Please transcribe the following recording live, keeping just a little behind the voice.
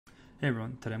Hey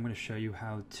everyone, today I'm going to show you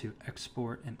how to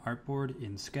export an artboard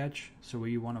in Sketch. So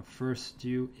what you want to first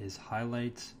do is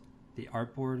highlight the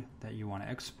artboard that you want to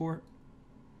export.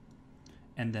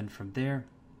 And then from there,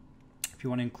 if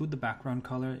you want to include the background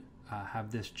color,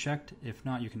 have this checked. If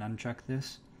not, you can uncheck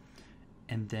this.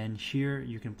 And then here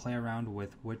you can play around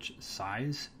with which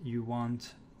size you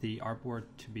want the artboard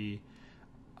to be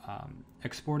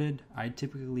exported. I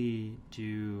typically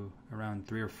do around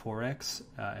 3 or 4x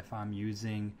if I'm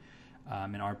using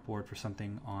an artboard for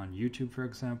something on YouTube, for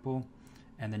example.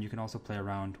 And then you can also play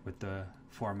around with the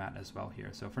format as well here.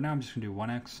 So for now, I'm just going to do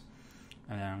 1x,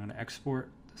 and then I'm going to export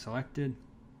the selected,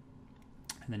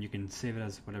 and then you can save it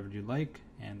as whatever you like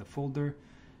and the folder.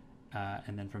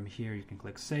 And then from here, you can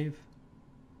click save.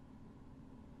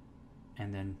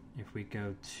 And then if we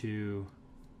go to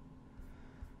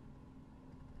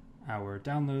our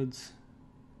downloads,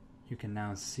 you can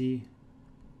now see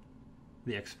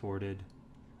the exported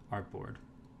artboard.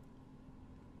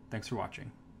 Thanks for watching.